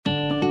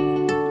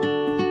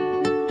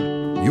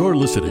You're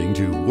listening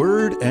to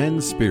Word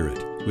and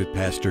Spirit with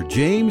Pastor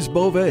James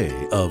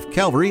Beauvais of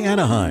Calvary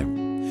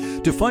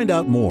Anaheim. To find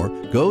out more,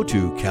 go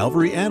to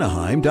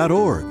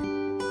calvaryanaheim.org.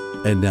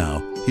 And now,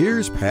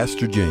 here's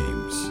Pastor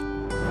James.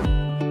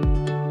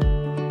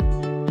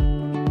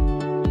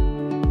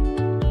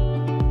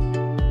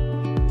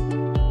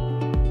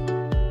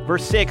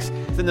 Verse 6,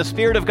 then the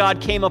Spirit of God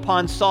came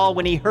upon Saul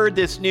when he heard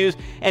this news,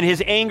 and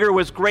his anger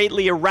was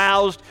greatly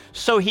aroused.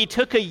 So he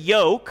took a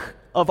yoke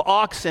of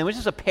oxen, which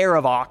is a pair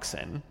of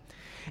oxen,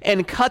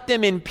 and cut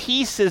them in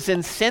pieces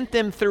and sent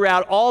them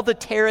throughout all the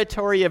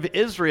territory of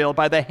Israel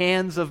by the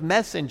hands of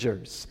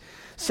messengers,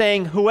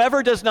 saying,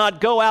 whoever does not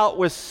go out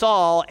with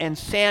Saul and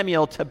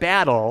Samuel to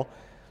battle,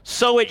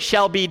 so it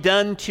shall be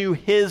done to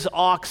his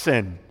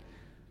oxen.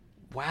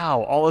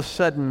 Wow, all of a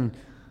sudden,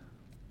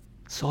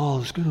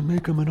 Saul is going to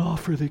make them an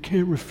offer they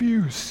can't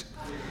refuse.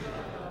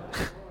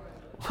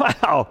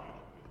 Wow.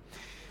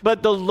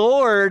 But the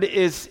Lord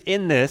is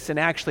in this and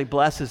actually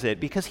blesses it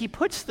because he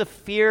puts the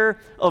fear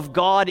of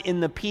God in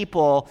the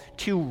people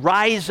to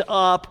rise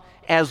up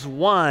as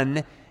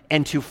one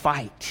and to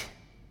fight.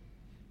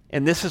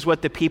 And this is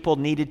what the people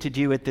needed to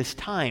do at this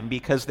time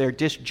because they're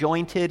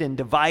disjointed and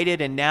divided,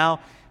 and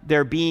now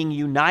they're being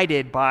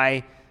united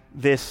by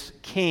this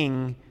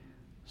king,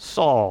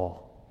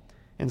 Saul.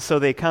 And so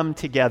they come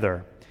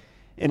together.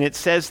 And it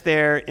says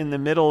there in the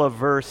middle of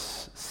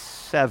verse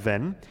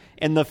 7,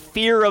 and the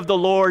fear of the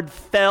Lord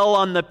fell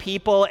on the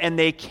people, and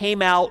they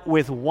came out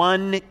with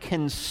one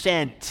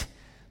consent.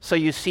 So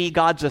you see,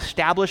 God's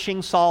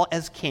establishing Saul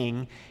as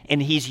king,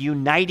 and he's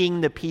uniting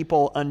the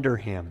people under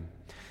him.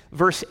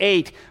 Verse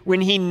 8,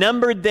 when he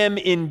numbered them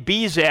in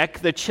Bezek,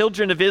 the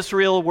children of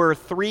Israel were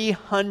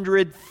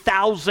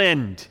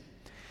 300,000,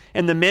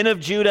 and the men of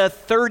Judah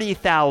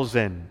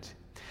 30,000.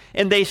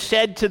 And they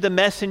said to the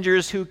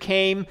messengers who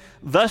came,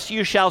 thus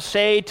you shall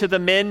say to the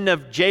men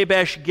of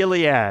Jabesh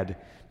Gilead,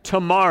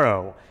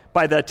 tomorrow,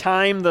 by the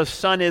time the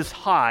sun is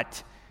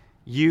hot,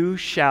 you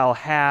shall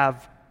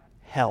have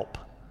help.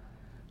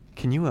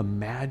 Can you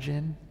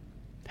imagine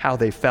how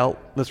they felt?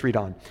 Let's read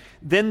on.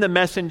 Then the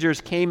messengers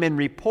came and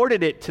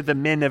reported it to the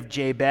men of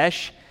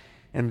Jabesh,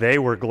 and they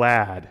were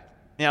glad.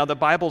 Now, the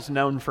Bible's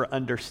known for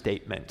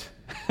understatement.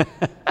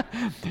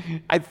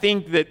 I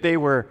think that they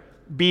were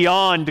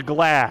beyond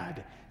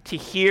glad to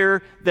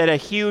hear that a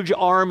huge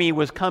army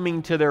was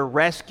coming to their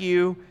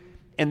rescue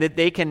and that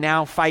they can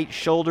now fight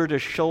shoulder to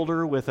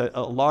shoulder with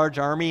a large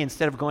army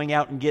instead of going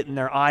out and getting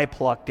their eye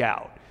plucked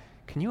out.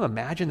 Can you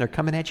imagine they're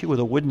coming at you with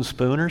a wooden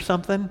spoon or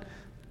something?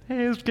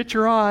 Hey, let's get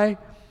your eye.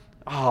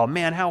 Oh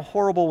man, how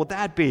horrible would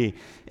that be?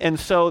 And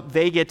so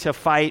they get to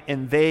fight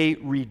and they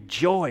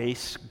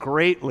rejoice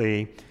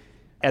greatly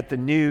at the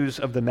news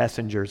of the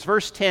messengers.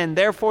 Verse 10,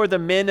 therefore the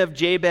men of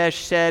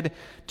Jabesh said,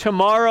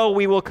 tomorrow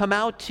we will come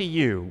out to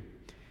you,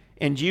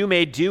 and you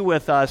may do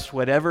with us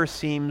whatever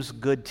seems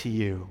good to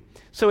you.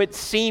 So it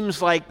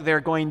seems like they're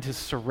going to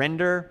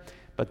surrender,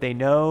 but they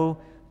know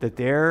that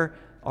there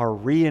are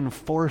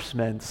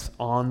reinforcements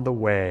on the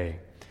way.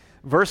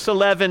 Verse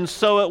 11,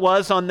 so it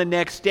was on the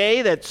next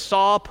day that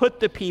Saul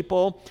put the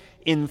people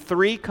in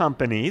 3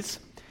 companies,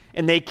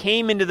 and they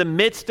came into the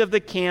midst of the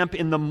camp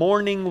in the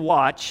morning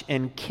watch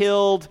and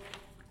killed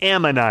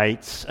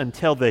Ammonites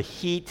until the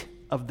heat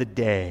of the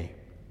day.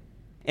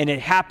 And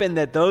it happened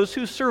that those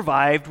who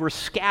survived were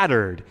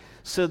scattered,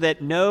 so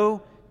that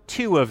no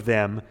 2 of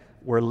them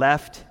were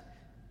left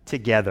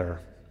together.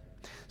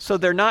 So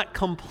they're not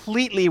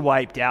completely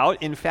wiped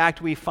out. In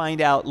fact, we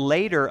find out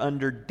later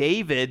under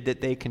David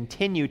that they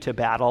continue to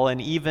battle,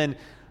 and even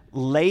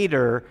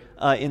later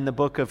in the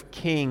book of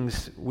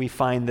Kings, we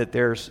find that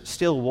there's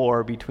still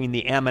war between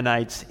the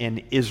Ammonites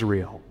and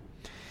Israel.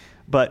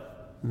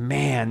 But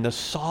man,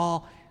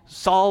 Saul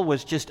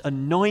was just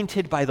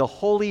anointed by the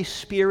Holy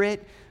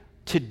Spirit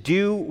to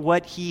do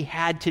what he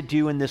had to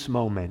do in this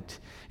moment.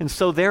 And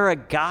so there a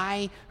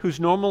guy who's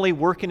normally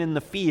working in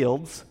the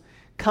fields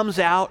comes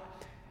out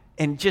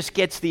and just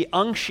gets the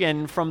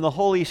unction from the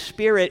Holy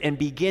Spirit and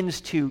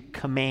begins to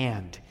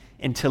command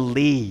and to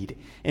lead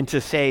and to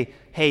say,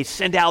 hey,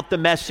 send out the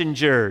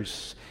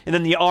messengers. And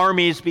then the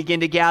armies begin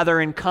to gather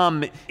and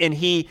come, and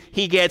he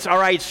gets, all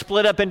right,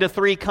 split up into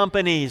 3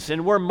 companies,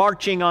 and we're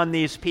marching on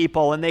these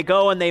people. And they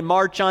go and they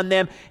march on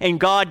them, and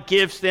God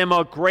gives them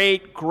a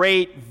great,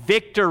 great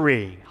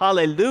victory.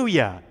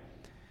 Hallelujah.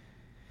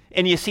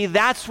 And you see,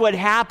 that's what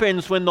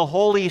happens when the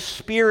Holy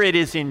Spirit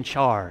is in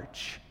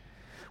charge.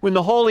 When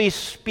the Holy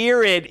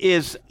Spirit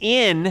is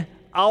in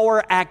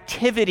our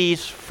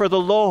activities for the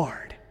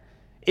Lord.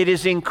 It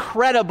is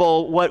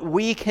incredible what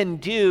we can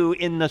do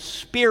in the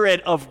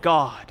Spirit of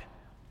God.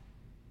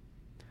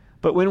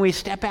 But when we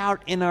step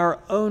out in our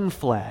own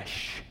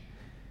flesh,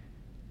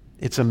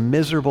 it's a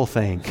miserable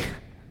thing.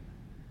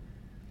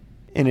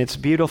 And it's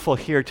beautiful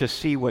here to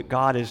see what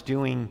God is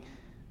doing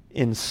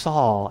in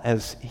Saul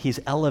as he's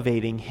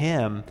elevating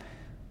him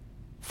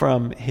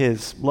from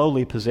his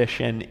lowly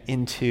position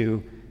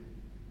into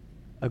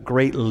a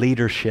great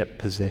leadership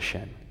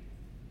position.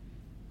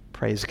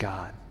 Praise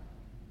God.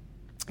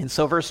 And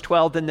so verse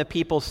 12, then the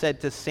people said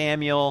to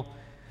Samuel,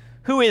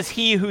 Who is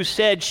he who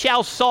said,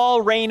 'Shall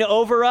Saul reign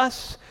over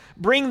us?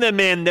 Bring them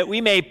in that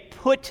we may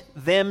put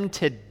them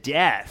to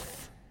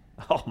death.'"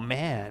 Oh,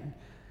 man.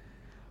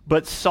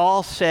 But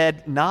Saul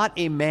said, "Not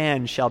a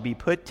man shall be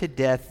put to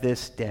death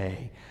this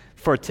day,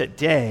 for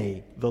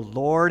today the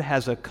Lord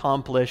has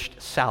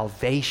accomplished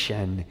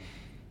salvation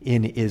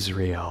in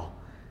Israel."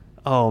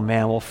 Oh,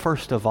 man. Well,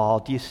 first of all,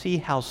 do you see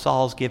how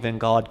Saul's given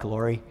God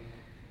glory?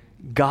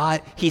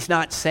 God, he's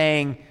not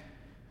saying,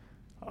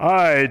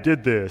 "I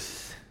did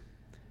this."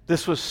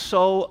 This was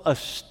so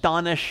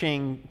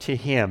astonishing to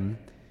him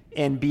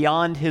and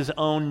beyond his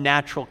own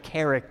natural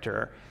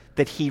character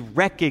that he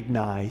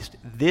recognized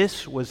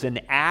this was an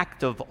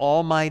act of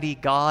Almighty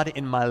God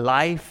in my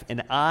life,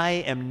 and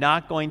I am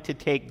not going to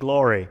take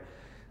glory.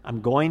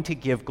 I'm going to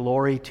give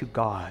glory to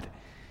God.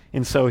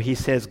 And so he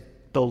says,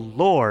 the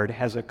Lord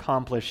has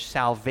accomplished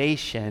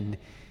salvation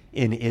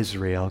in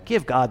Israel.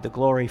 Give God the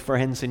glory,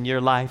 friends, in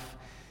your life.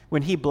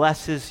 When he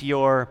blesses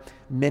your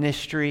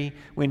ministry,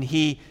 when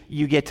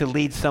you get to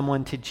lead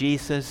someone to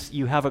Jesus,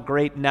 you have a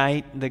great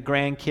night, the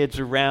grandkids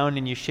around,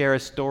 and you share a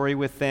story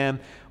with them,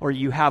 or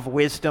you have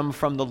wisdom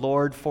from the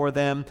Lord for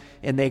them,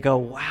 and they go,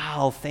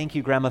 "Wow, thank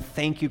you, Grandma,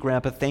 thank you,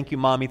 Grandpa, thank you,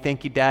 Mommy,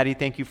 thank you, Daddy,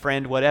 thank you,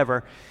 friend,"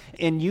 whatever.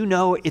 And you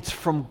know it's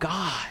from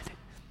God.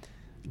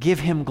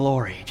 Give him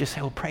glory. Just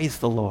say, "Oh, praise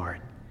the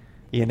Lord,"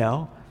 you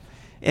know?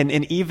 And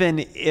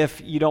even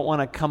if you don't want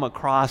to come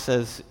across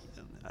as,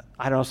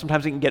 I don't know,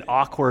 sometimes it can get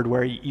awkward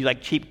where you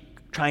like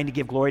keep trying to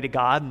give glory to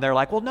God, and they're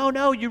like, "Well,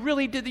 no, you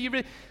really did.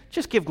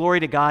 Just give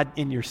glory to God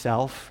in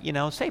yourself, you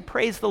know, say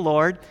praise the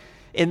Lord,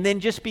 and then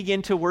just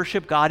begin to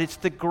worship God." It's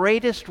the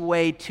greatest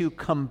way to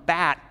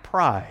combat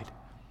pride,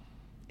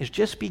 is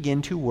just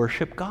begin to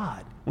worship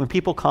God. When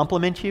people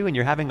compliment you and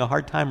you're having a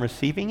hard time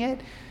receiving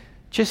it,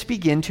 just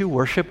begin to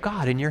worship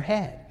God in your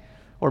head.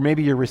 Or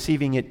maybe you're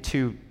receiving it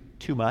too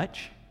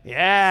much.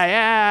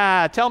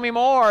 Yeah, tell me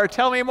more.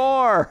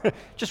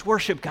 Just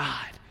worship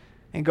God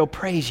and go,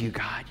 "Praise you,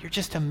 God. You're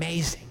just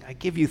amazing. I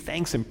give you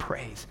thanks and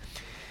praise."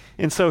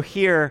 And so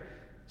here,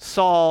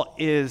 Saul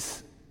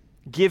is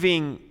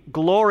giving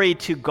glory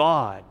to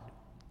God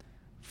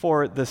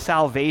for the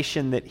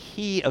salvation that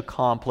he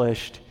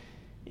accomplished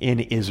in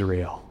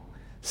Israel.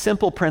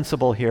 Simple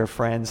principle here,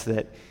 friends,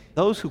 that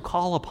those who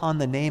call upon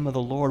the name of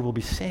the Lord will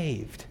be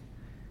saved.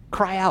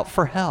 Cry out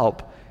for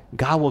help.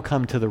 God will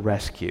come to the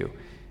rescue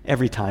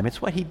every time.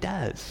 It's what he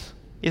does.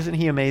 Isn't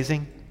he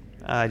amazing?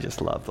 I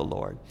just love the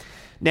Lord.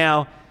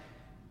 Now,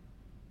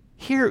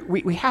 here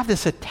we have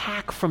this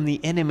attack from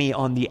the enemy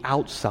on the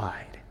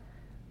outside.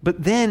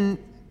 But then,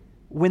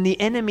 when the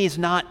enemy is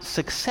not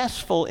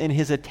successful in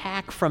his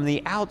attack from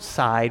the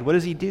outside, what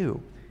does he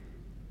do?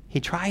 He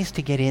tries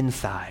to get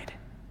inside.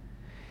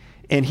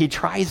 And he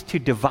tries to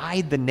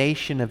divide the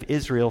nation of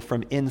Israel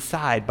from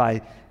inside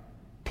by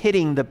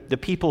pitting the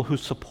people who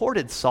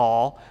supported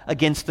Saul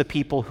against the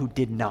people who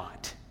did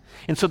not.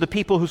 And so the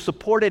people who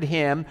supported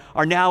him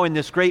are now in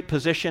this great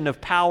position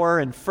of power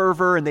and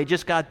fervor, and they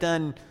just got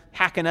done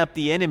hacking up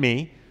the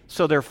enemy,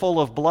 so they're full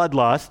of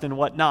bloodlust and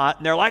whatnot.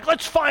 And they're like,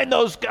 "Let's find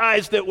those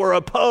guys that were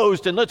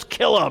opposed and let's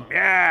kill them.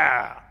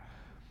 Yeah."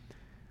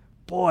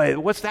 Boy,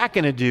 what's that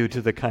going to do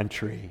to the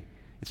country?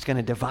 It's going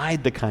to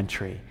divide the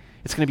country.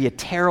 It's going to be a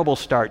terrible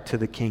start to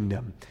the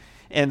kingdom.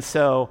 And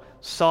so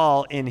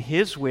Saul, in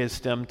his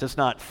wisdom, does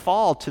not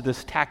fall to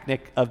this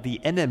tactic of the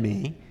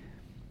enemy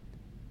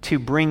to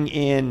bring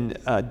in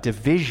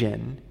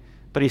division,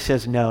 but he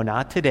says, "No,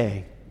 not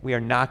today. We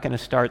are not going to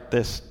start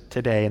this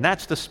today." And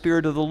that's the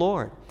Spirit of the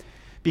Lord.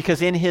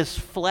 Because in his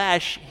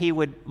flesh, he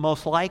would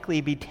most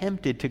likely be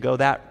tempted to go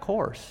that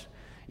course.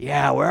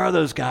 Yeah, where are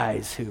those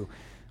guys who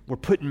were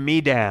putting me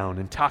down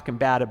and talking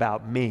bad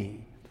about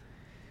me?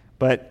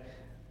 But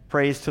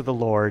praise to the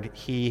Lord,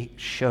 he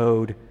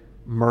showed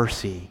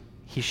mercy.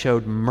 He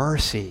showed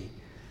mercy.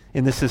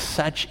 And this is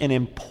such an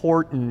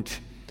important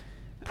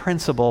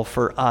principle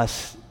for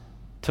us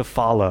to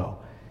follow.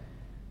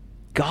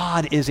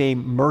 God is a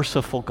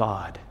merciful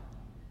God.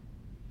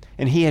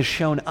 And he has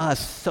shown us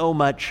so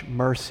much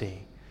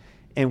mercy.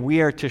 And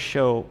we are to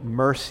show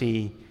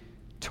mercy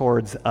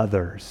towards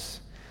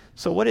others.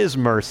 So what is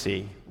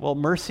mercy? Well,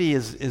 mercy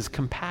is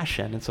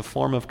compassion. It's a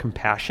form of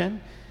compassion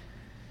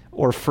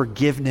or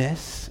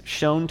forgiveness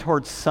shown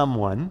towards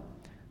someone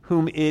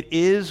whom it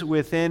is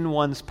within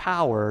one's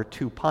power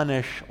to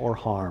punish or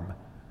harm.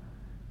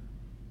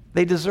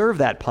 They deserve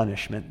that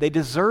punishment. They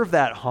deserve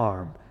that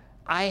harm.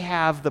 I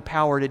have the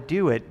power to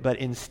do it, but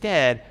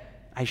instead,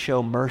 I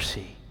show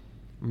mercy.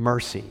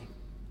 Mercy.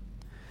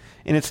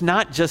 And it's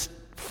not just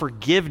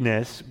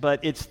forgiveness, but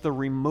it's the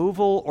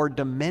removal or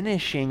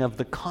diminishing of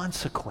the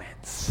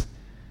consequence.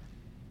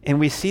 And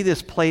we see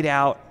this played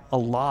out a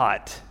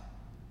lot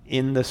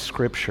in the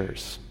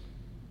scriptures.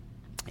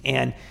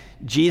 And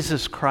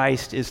Jesus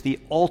Christ is the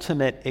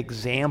ultimate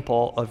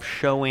example of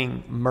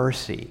showing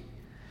mercy.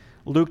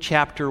 Luke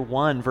chapter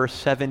 1, verse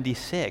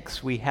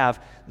 76, we have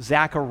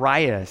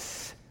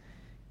Zacharias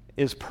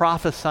is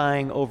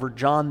prophesying over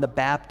John the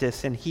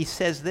Baptist, and he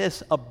says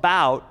this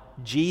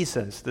about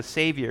Jesus, the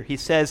Savior. He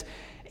says,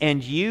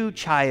 And you,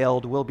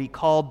 child, will be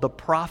called the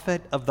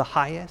prophet of the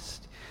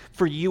highest,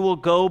 for you will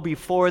go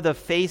before the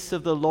face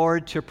of the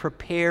Lord to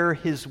prepare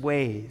his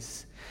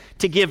ways,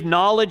 to give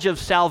knowledge of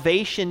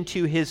salvation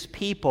to his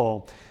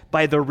people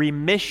by the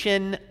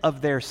remission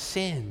of their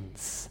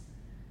sins,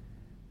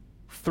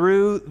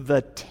 through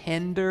the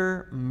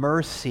tender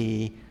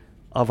mercy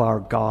of our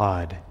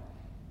God,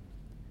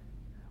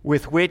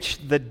 with which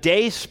the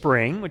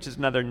dayspring, which is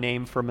another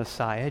name for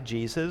Messiah,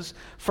 Jesus,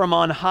 from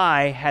on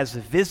high has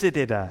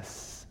visited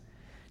us,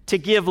 to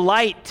give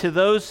light to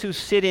those who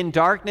sit in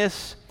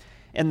darkness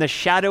and the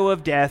shadow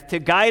of death, to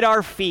guide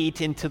our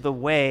feet into the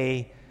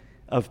way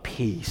of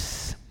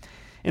peace.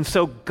 And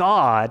so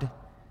God,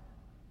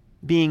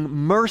 being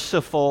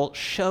merciful,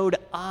 showed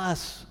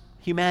us,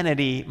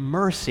 humanity,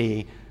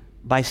 mercy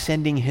by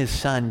sending his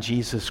Son,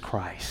 Jesus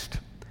Christ.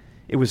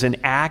 It was an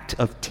act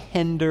of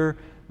tender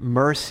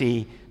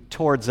mercy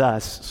towards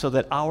us so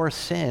that our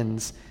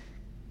sins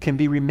can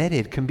be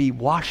remitted, can be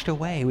washed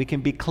away. We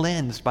can be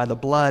cleansed by the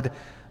blood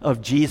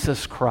of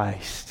Jesus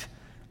Christ.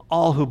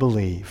 All who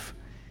believe.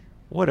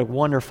 What a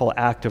wonderful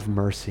act of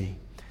mercy.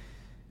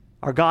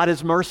 Our God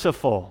is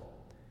merciful,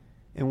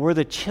 and we're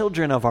the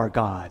children of our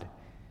God.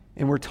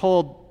 And we're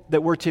told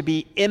that we're to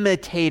be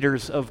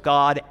imitators of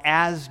God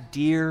as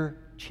dear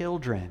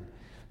children.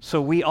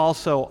 So we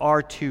also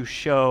are to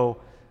show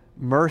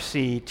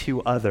mercy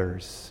to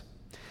others.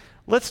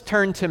 Let's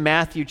turn to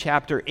Matthew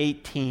chapter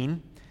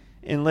 18,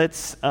 and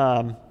let's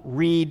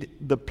read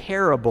the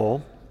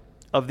parable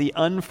of the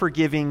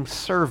unforgiving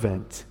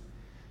servant,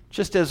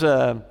 just as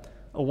a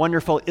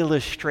wonderful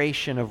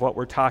illustration of what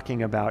we're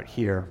talking about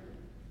here.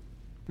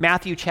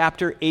 Matthew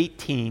chapter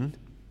 18,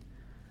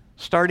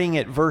 starting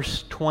at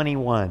verse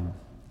 21.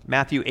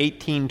 Matthew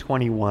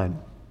 18:21.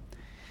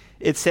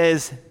 It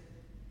says,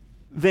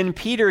 "Then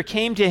Peter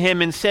came to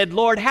him and said,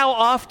 'Lord, how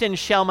often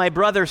shall my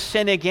brother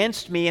sin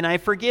against me and I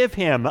forgive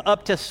him?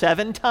 Up to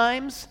 7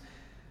 times?'"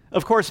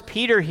 Of course,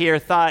 Peter here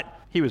thought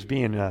he was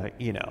being,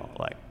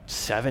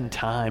 7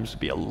 times would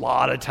be a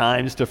lot of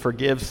times to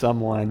forgive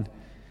someone.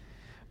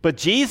 But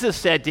Jesus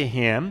said to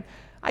him,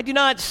 "I do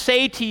not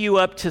say to you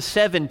up to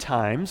 7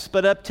 times,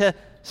 but up to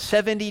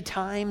 70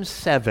 times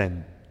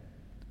 7.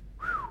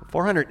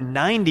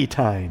 490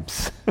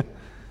 times.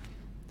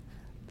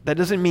 That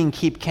doesn't mean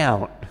keep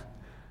count.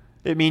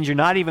 It means you're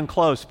not even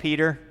close,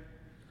 Peter.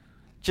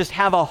 Just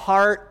have a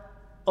heart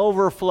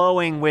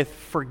overflowing with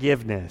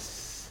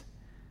forgiveness.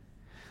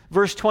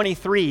 Verse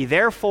 23,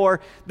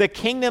 "Therefore the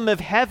kingdom of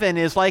heaven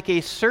is like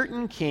a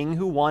certain king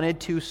who wanted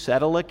to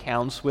settle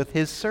accounts with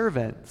his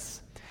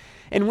servants.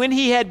 And when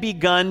he had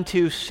begun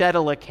to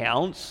settle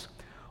accounts,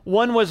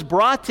 one was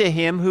brought to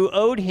him who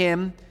owed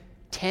him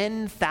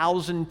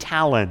 10,000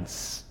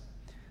 talents.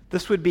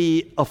 This would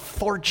be a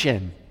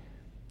fortune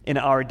in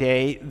our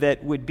day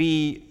that would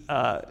be,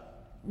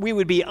 we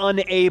would be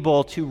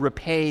unable to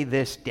repay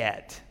this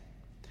debt.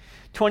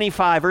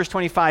 25, verse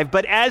 25,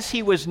 "But as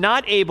he was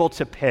not able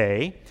to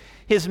pay,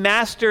 his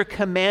master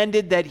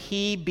commanded that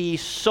he be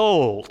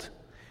sold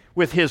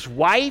with his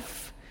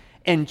wife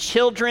and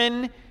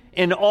children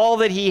and all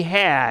that he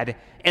had,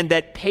 and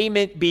that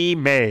payment be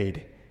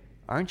made."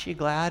 Aren't you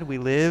glad we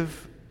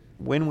live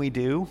when we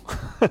do,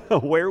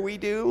 where we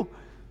do?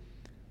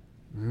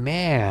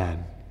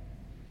 Man,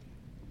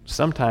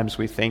 sometimes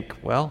we think,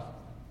 well,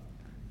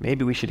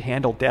 maybe we should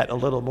handle debt a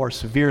little more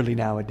severely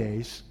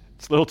nowadays.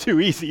 It's a little too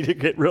easy to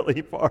get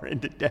really far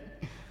into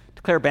debt.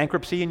 Declare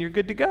bankruptcy and you're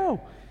good to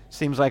go.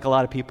 Seems like a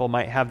lot of people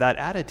might have that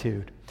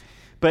attitude.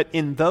 But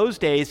in those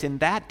days, in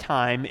that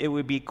time, it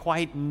would be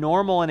quite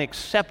normal and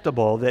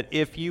acceptable that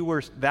if you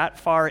were that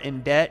far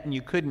in debt and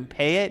you couldn't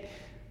pay it,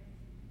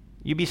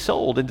 you'd be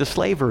sold into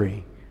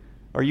slavery,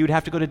 or you'd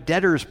have to go to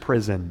debtor's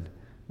prison.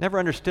 Never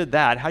understood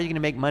that. How are you going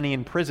to make money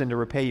in prison to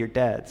repay your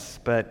debts?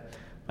 But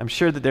I'm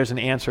sure that there's an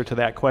answer to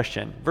that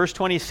question. Verse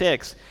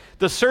 26,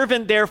 "The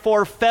servant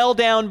therefore fell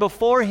down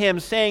before him,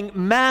 saying,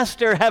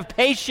 'Master, have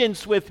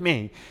patience with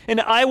me,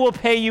 and I will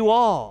pay you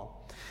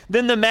all.'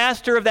 Then the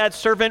master of that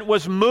servant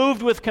was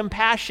moved with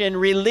compassion,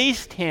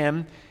 released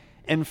him,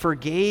 and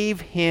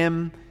forgave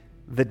him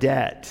the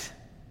debt."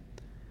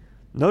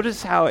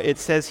 Notice how it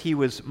says he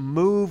was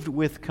moved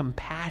with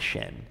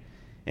compassion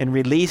and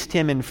released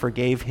him and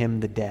forgave him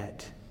the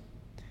debt.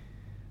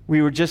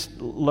 We were just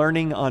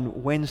learning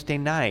on Wednesday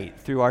night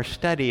through our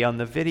study on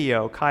the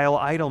video, Kyle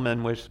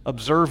Eidelman was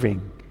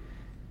observing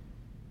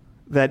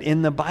that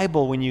in the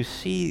Bible, when you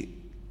see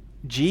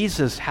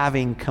Jesus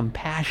having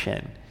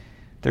compassion,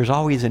 there's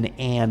always an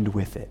 "and"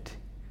 with it.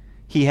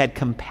 He had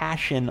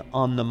compassion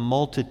on the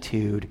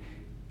multitude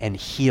and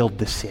healed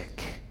the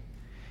sick.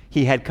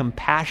 He had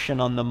compassion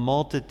on the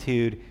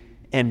multitude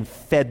and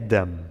fed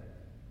them.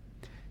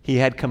 He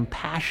had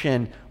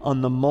compassion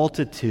on the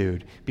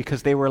multitude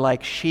because they were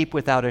like sheep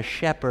without a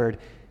shepherd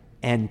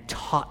and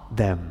taught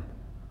them.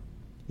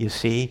 You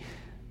see,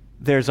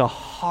 there's a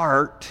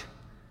heart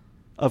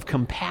of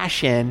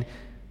compassion,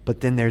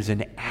 but then there's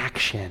an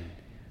action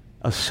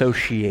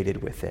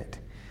associated with it.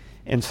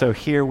 And so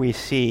here we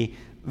see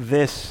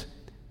this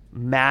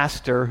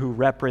master who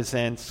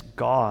represents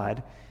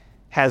God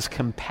has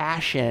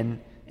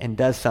compassion and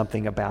does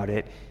something about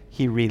it,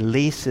 he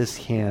releases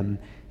him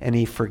and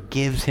he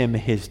forgives him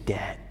his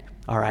debt.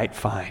 All right,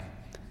 fine.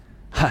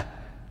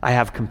 I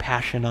have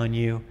compassion on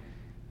you.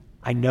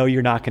 I know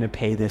you're not going to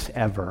pay this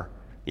ever.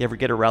 You ever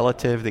get a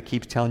relative that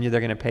keeps telling you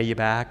they're going to pay you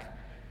back?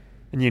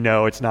 And you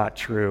know it's not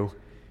true.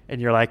 And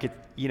you're like,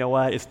 you know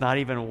what? It's not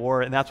even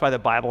worth it. And that's why the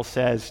Bible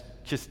says,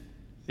 just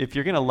if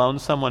you're going to loan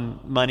someone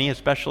money,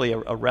 especially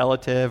a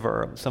relative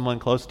or someone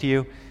close to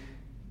you,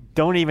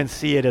 don't even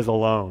see it as a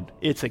loan.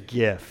 It's a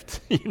gift.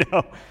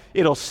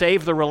 It'll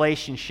save the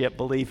relationship,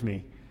 believe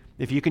me.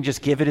 If you can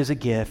just give it as a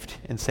gift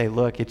and say,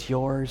 look, it's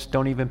yours.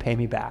 Don't even pay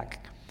me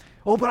back.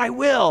 Oh, but I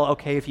will.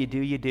 Okay, if you do,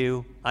 you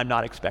do. I'm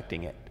not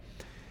expecting it.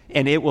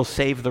 And it will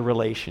save the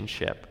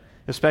relationship,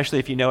 especially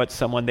if you know it's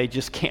someone they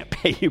just can't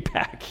pay you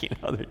back.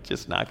 They're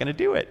just not going to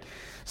do it.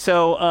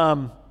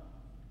 So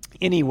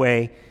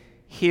anyway,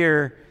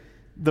 here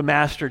the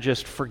master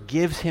just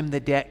forgives him the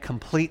debt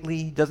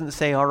completely. Doesn't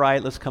say, all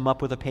right, let's come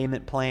up with a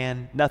payment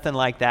plan. Nothing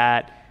like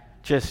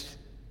that. Just,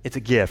 it's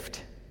a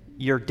gift.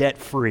 You're debt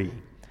free.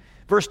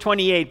 Verse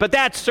 28, but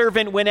that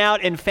servant went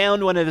out and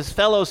found one of his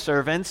fellow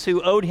servants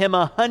who owed him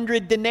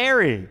 100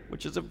 denarii,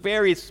 which is a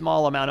very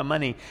small amount of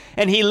money.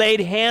 And he laid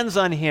hands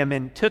on him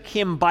and took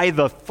him by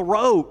the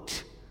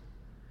throat,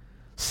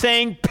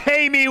 saying,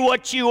 pay me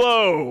what you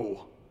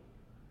owe.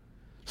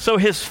 So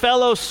his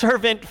fellow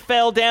servant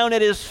fell down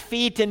at his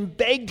feet and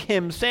begged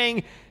him,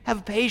 saying,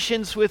 have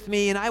patience with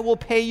me and I will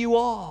pay you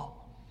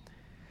all.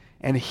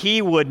 And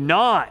he would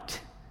not,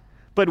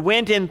 but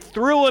went and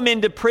threw him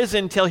into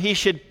prison till he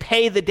should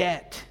pay the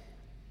debt.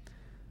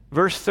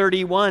 Verse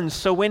 31,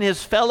 so when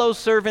his fellow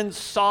servants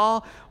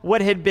saw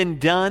what had been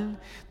done,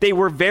 they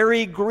were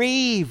very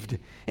grieved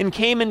and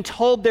came and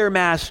told their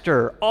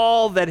master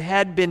all that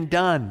had been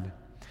done.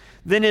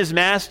 Then his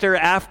master,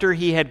 after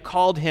he had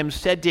called him,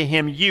 said to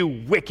him, you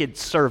wicked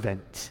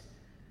servant,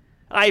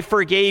 I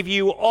forgave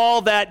you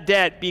all that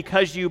debt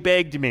because you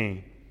begged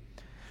me.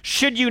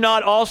 Should you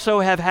not also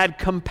have had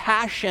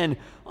compassion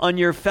on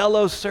your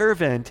fellow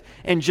servant,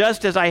 and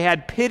just as I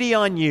had pity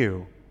on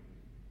you?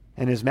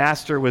 And his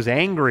master was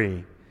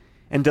angry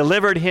and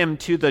delivered him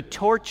to the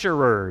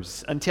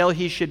torturers until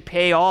he should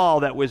pay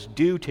all that was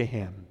due to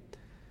him.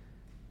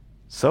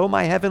 So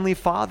my heavenly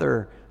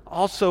Father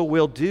also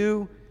will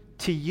do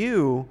to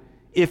you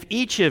if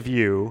each of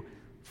you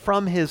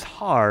from his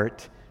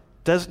heart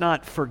does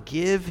not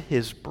forgive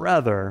his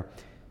brother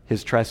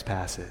his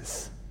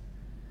trespasses.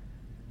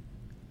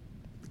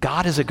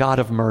 God is a God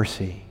of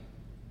mercy.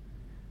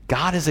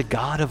 God is a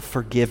God of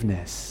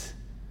forgiveness.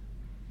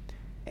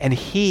 And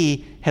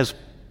he has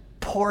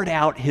poured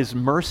out his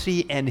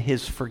mercy and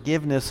his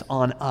forgiveness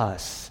on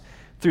us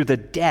through the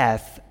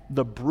death,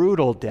 the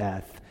brutal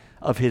death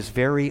of his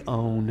very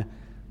own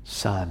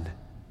Son.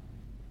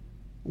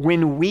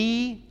 When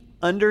we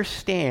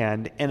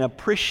understand and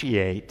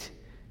appreciate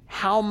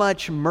how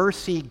much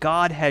mercy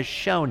God has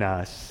shown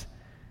us,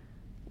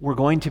 we're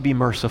going to be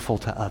merciful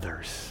to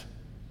others.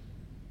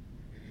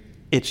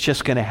 It's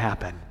just going to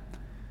happen.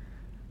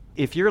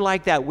 If you're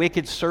like that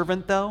wicked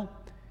servant, though,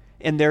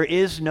 and there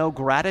is no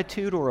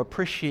gratitude or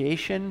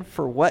appreciation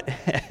for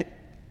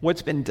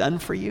what's been done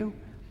for you,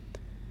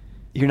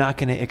 you're not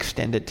going to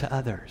extend it to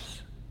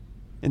others.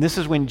 And this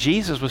is when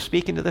Jesus was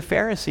speaking to the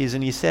Pharisees,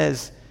 and he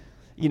says,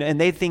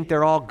 and they think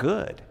they're all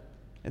good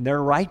and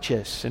they're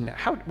righteous. And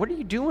what are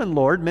you doing,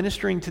 Lord,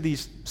 ministering to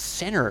these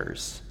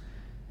sinners?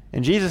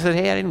 And Jesus said,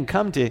 hey, I didn't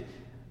come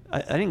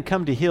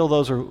to heal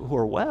those who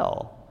are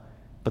well,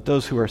 but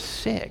those who are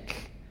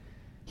sick.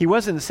 He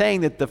wasn't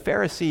saying that the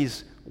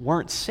Pharisees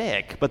weren't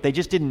sick, but they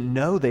just didn't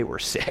know they were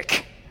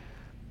sick.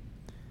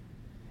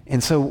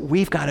 And so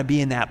we've got to be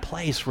in that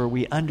place where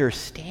we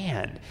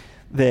understand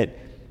that,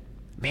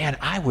 man,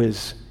 I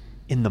was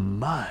in the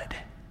mud.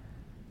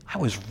 I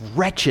was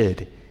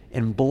wretched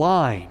and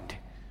blind.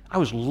 I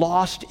was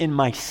lost in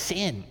my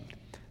sin.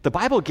 The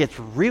Bible gets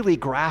really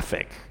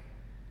graphic.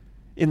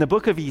 In the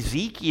book of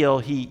Ezekiel,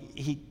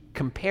 he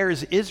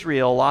compares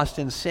Israel lost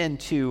in sin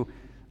to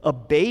a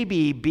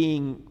baby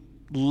being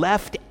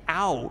left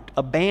out,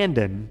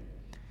 abandoned,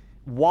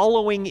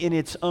 wallowing in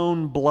its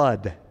own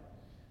blood,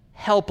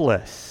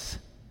 helpless.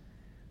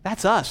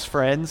 That's us,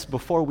 friends,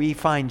 before we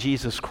find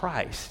Jesus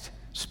Christ,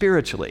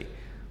 spiritually.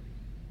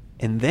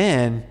 And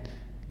then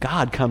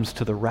God comes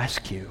to the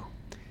rescue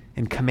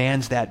and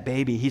commands that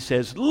baby. He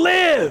says,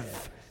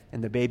 live!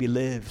 And the baby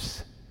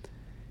lives.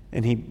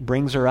 And he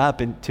brings her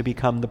up to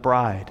become the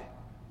bride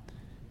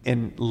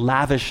and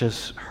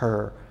lavishes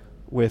her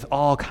with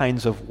all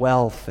kinds of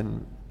wealth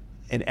and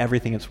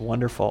everything. It's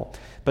wonderful.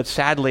 But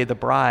sadly, the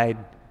bride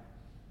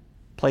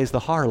plays the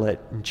harlot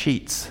and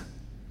cheats.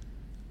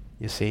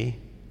 You see?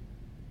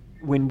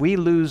 When we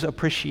lose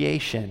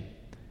appreciation,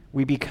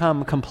 we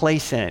become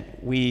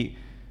complacent. We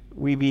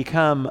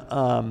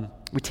become,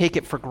 we take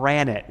it for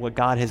granted what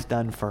God has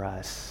done for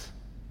us.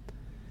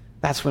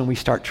 That's when we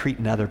start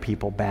treating other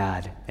people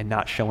bad and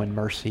not showing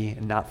mercy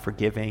and not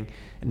forgiving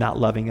and not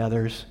loving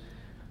others.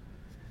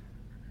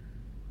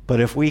 But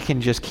if we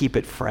can just keep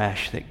it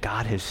fresh that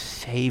God has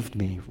saved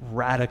me,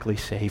 radically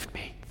saved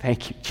me,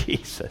 thank you,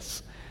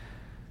 Jesus,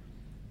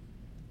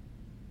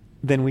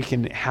 then we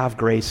can have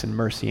grace and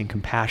mercy and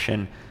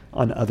compassion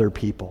on other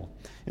people.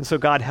 And so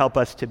God, help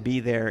us to be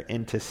there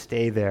and to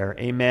stay there.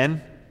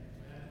 Amen?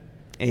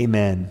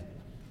 Amen.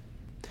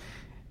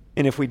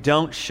 And if we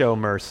don't show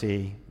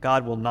mercy,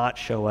 God will not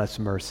show us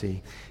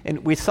mercy.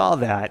 And we saw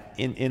that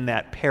in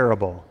that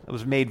parable. It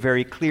was made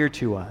very clear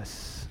to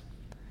us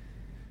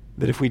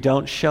that if we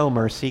don't show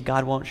mercy,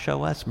 God won't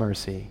show us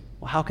mercy.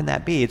 Well, how can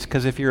that be? It's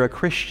because if you're a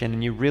Christian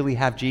and you really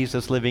have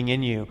Jesus living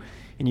in you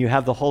and you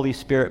have the Holy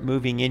Spirit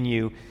moving in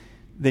you,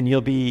 then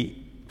you'll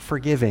be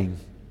forgiving.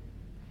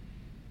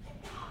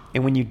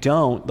 And when you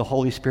don't, the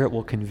Holy Spirit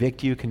will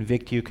convict you,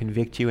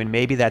 and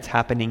maybe that's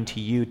happening to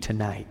you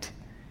tonight.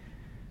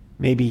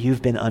 Maybe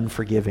you've been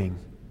unforgiving.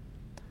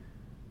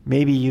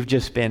 Maybe you've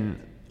just been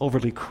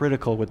overly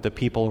critical with the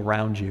people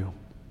around you,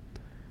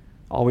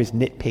 always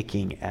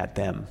nitpicking at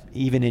them,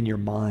 even in your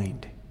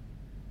mind.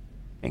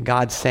 And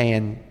God's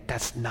saying,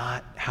 that's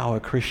not how a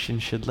Christian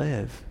should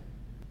live.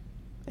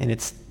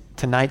 And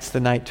tonight's the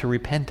night to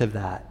repent of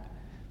that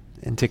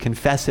and to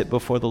confess it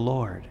before the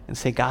Lord and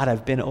say, God,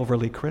 I've been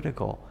overly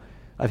critical.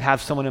 I've had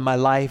someone in my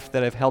life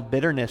that I've held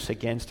bitterness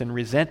against and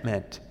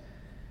resentment.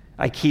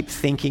 I keep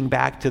thinking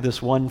back to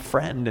this one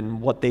friend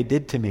and what they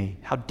did to me.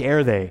 How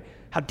dare they?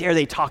 How dare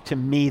they talk to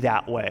me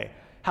that way?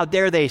 How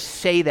dare they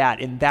say that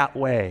in that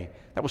way?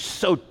 That was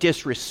so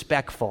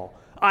disrespectful.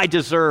 I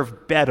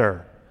deserve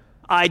better.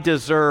 I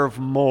deserve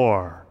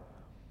more.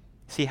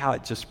 See how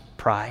it's just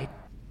pride?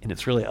 And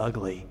it's really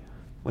ugly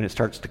when it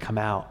starts to come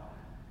out.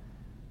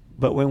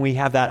 But when we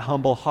have that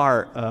humble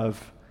heart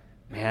of,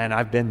 man,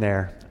 I've been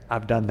there.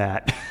 I've done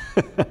that.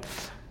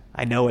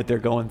 I know what they're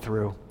going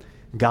through.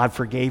 God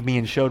forgave me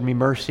and showed me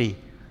mercy.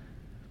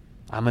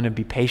 I'm going to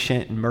be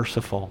patient and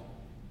merciful.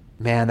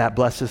 Man, that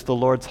blesses the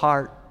Lord's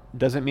heart.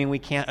 Doesn't mean we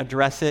can't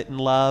address it in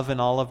love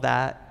and all of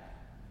that.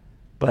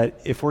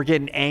 But if we're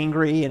getting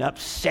angry and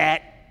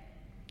upset,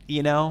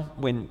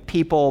 when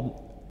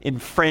people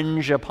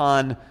infringe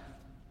upon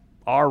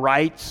our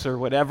rights or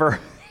whatever,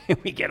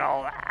 we get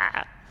all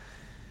that.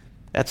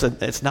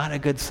 It's not a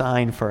good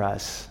sign for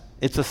us.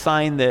 It's a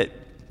sign that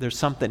there's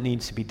something that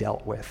needs to be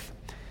dealt with.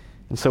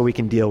 And so we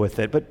can deal with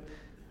it. But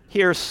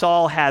here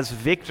Saul has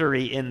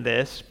victory in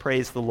this,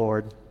 praise the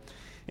Lord.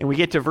 And we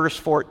get to verse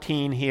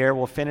 14 here.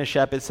 We'll finish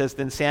up. It says,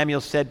 Then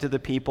Samuel said to the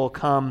people,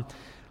 Come,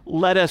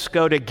 let us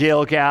go to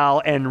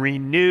Gilgal and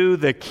renew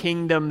the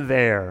kingdom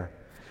there.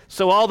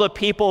 So all the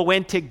people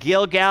went to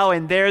Gilgal,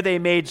 and there they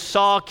made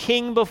Saul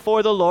king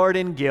before the Lord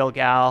in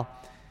Gilgal.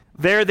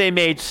 There they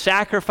made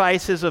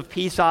sacrifices of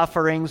peace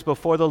offerings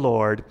before the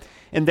Lord.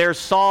 And there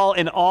Saul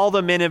and all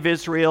the men of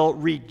Israel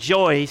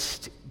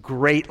rejoiced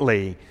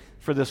greatly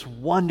for this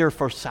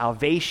wonderful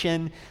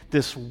salvation,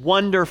 this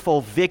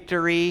wonderful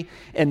victory.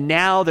 And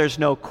now there's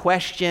no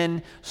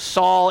question,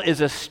 Saul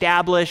is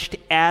established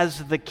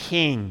as the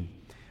king,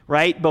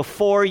 right?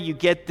 Before you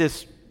get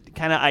this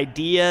kind of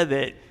idea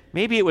that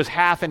maybe it was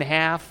half and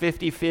half,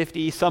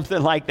 50-50,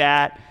 something like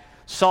that.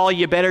 Saul,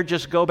 you better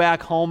just go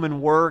back home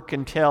and work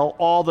until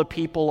all the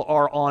people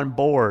are on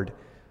board,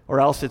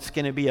 or else it's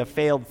going to be a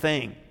failed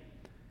thing.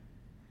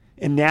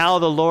 And now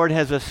the Lord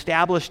has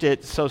established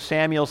it, so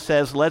Samuel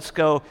says, let's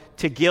go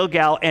to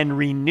Gilgal and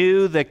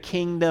renew the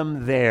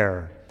kingdom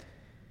there.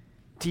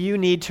 Do you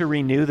need to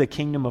renew the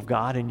kingdom of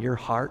God in your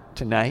heart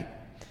tonight?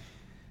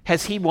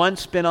 Has he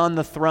once been on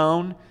the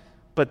throne,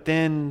 but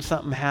then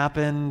something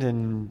happened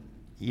and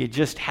you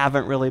just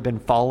haven't really been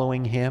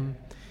following him?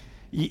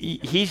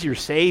 He's your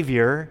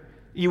Savior.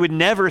 You would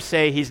never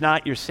say he's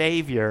not your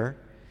Savior.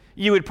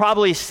 You would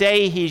probably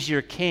say he's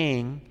your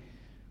king.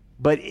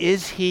 But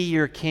is he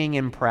your king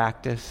in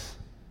practice?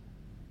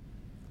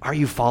 Are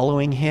you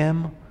following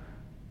him?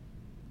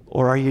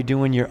 Or are you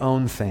doing your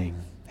own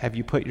thing? Have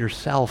you put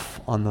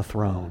yourself on the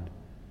throne?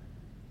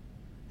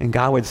 And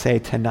God would say,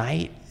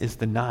 tonight is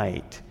the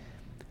night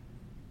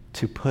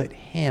to put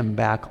him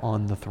back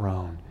on the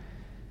throne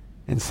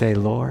and say,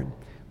 Lord,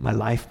 my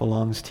life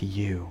belongs to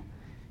you.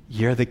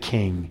 You're the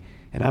king,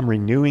 and I'm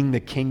renewing the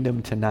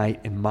kingdom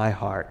tonight in my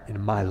heart,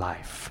 in my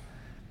life.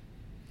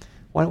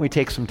 Why don't we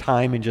take some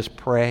time and just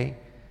pray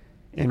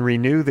and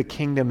renew the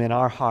kingdom in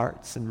our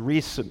hearts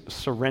and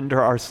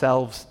surrender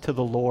ourselves to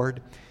the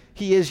Lord?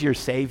 He is your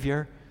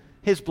Savior.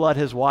 His blood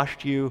has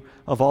washed you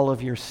of all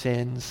of your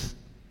sins.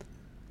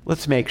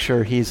 Let's make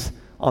sure he's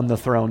on the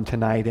throne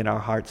tonight in our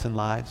hearts and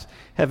lives.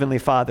 Heavenly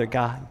Father,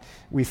 God,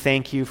 we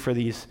thank you for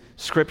these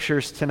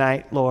scriptures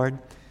tonight, Lord,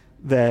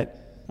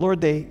 that, Lord,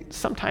 they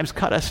sometimes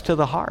cut us to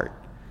the heart.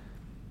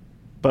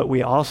 But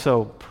we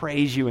also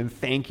praise you and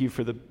thank you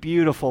for the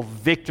beautiful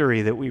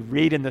victory that we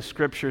read in the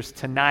scriptures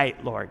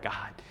tonight, Lord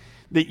God,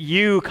 that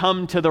you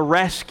come to the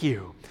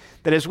rescue,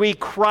 that as we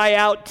cry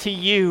out to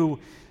you,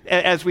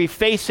 as we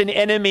face an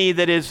enemy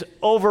that is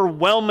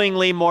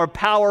overwhelmingly more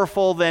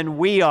powerful than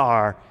we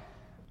are,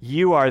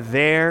 you are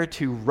there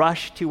to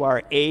rush to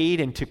our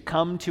aid and to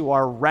come to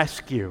our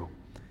rescue.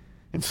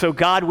 And so,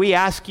 God, we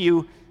ask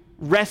you,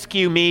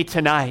 rescue me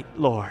tonight,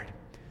 Lord.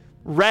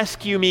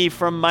 Rescue me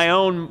from my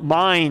own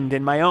mind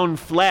and my own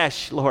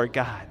flesh, Lord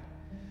God.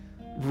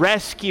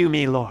 Rescue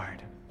me,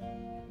 Lord.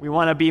 We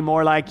want to be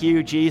more like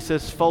you,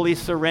 Jesus, fully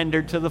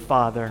surrendered to the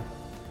Father.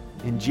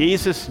 In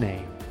Jesus'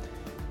 name,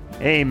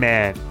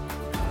 amen.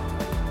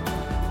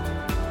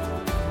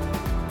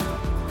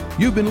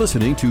 You've been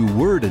listening to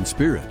Word and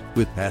Spirit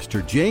with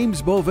Pastor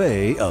James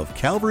Beauvais of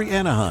Calvary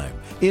Anaheim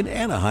in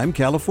Anaheim,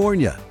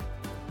 California.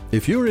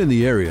 If you're in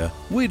the area,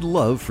 we'd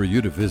love for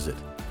you to visit.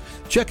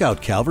 Check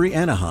out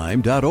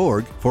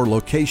calvaryanaheim.org for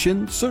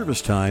location,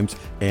 service times,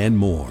 and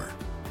more.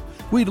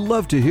 We'd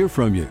love to hear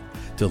from you.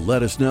 To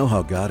let us know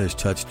how God has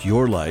touched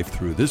your life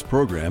through this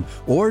program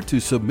or to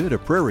submit a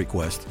prayer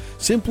request,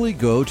 simply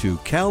go to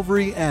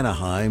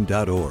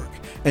calvaryanaheim.org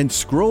and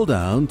scroll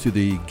down to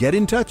the Get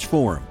in Touch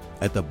form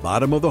at the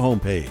bottom of the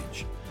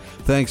homepage.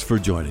 Thanks for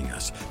joining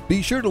us.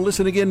 Be sure to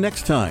listen again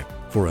next time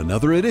for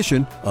another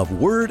edition of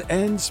Word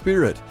and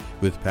Spirit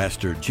with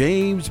Pastor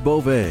James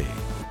Beauvais.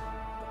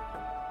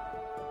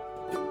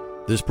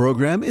 This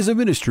program is a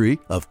ministry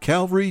of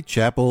Calvary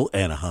Chapel,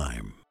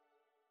 Anaheim.